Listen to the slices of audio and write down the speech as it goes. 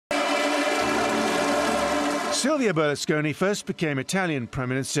Silvio Berlusconi first became Italian Prime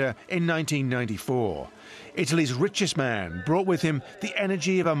Minister in 1994. Italy's richest man brought with him the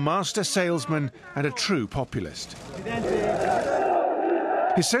energy of a master salesman and a true populist.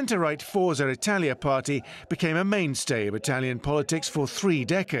 His centre-right Forza Italia party became a mainstay of Italian politics for 3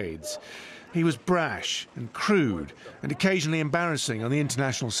 decades. He was brash and crude and occasionally embarrassing on the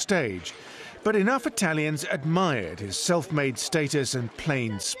international stage. But enough Italians admired his self-made status and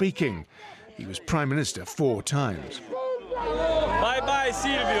plain speaking. He was Prime Minister 4 times. Bye-bye,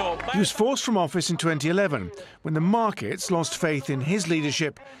 Silvio. He was forced from office in 2011 when the markets lost faith in his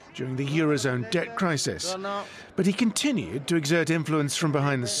leadership during the Eurozone debt crisis. But he continued to exert influence from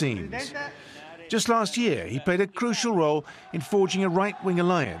behind the scenes. Just last year, he played a crucial role in forging a right-wing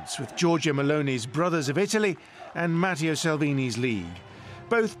alliance with Giorgia Meloni's Brothers of Italy and Matteo Salvini's League.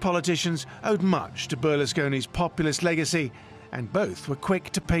 Both politicians owed much to Berlusconi's populist legacy, and both were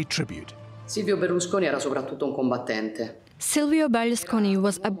quick to pay tribute. Silvio Berlusconi era soprattutto un combattente. Silvio Berlusconi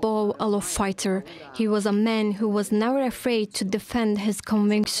was above all a fighter. He was a man who was never afraid to defend his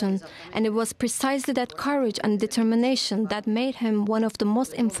convictions, and it was precisely that courage and determination that made him one of the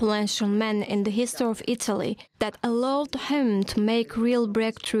most influential men in the history of Italy, that allowed him to make real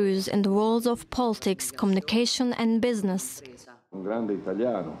breakthroughs in the worlds of politics, communication and business.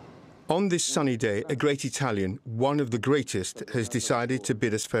 On this sunny day, a great Italian, one of the greatest, has decided to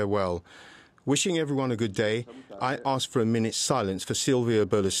bid us farewell. Wishing everyone a good day, I ask for a minute's silence for Silvio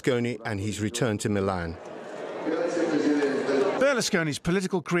Berlusconi and his return to Milan. Berlusconi's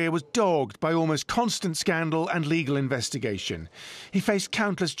political career was dogged by almost constant scandal and legal investigation. He faced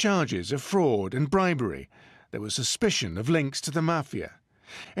countless charges of fraud and bribery. There was suspicion of links to the mafia.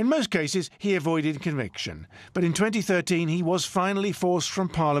 In most cases, he avoided conviction, but in 2013 he was finally forced from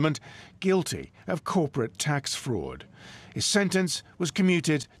Parliament guilty of corporate tax fraud. His sentence was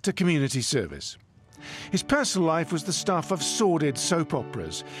commuted to community service. His personal life was the stuff of sordid soap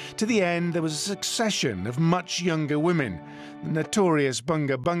operas. To the end, there was a succession of much younger women, the notorious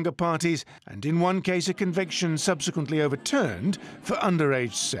bunga bunga parties, and in one case a conviction subsequently overturned for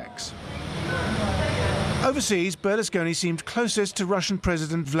underage sex. Overseas, Berlusconi seemed closest to Russian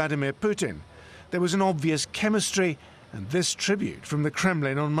President Vladimir Putin. There was an obvious chemistry, and this tribute from the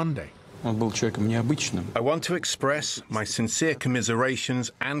Kremlin on Monday. I want to express my sincere commiserations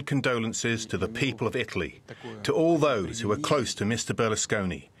and condolences to the people of Italy, to all those who are close to Mr.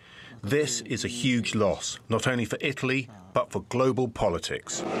 Berlusconi. This is a huge loss, not only for Italy, but for global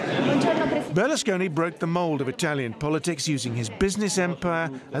politics. Berlusconi broke the mould of Italian politics using his business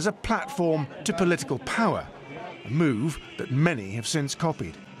empire as a platform to political power, a move that many have since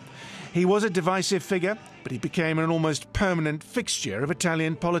copied. He was a divisive figure, but he became an almost permanent fixture of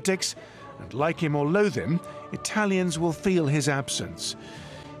Italian politics, and like him or loathe him, Italians will feel his absence.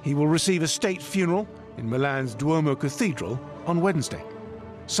 He will receive a state funeral in Milan's Duomo Cathedral on Wednesday.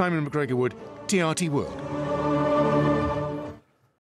 Simon McGregor-Wood, TRT World.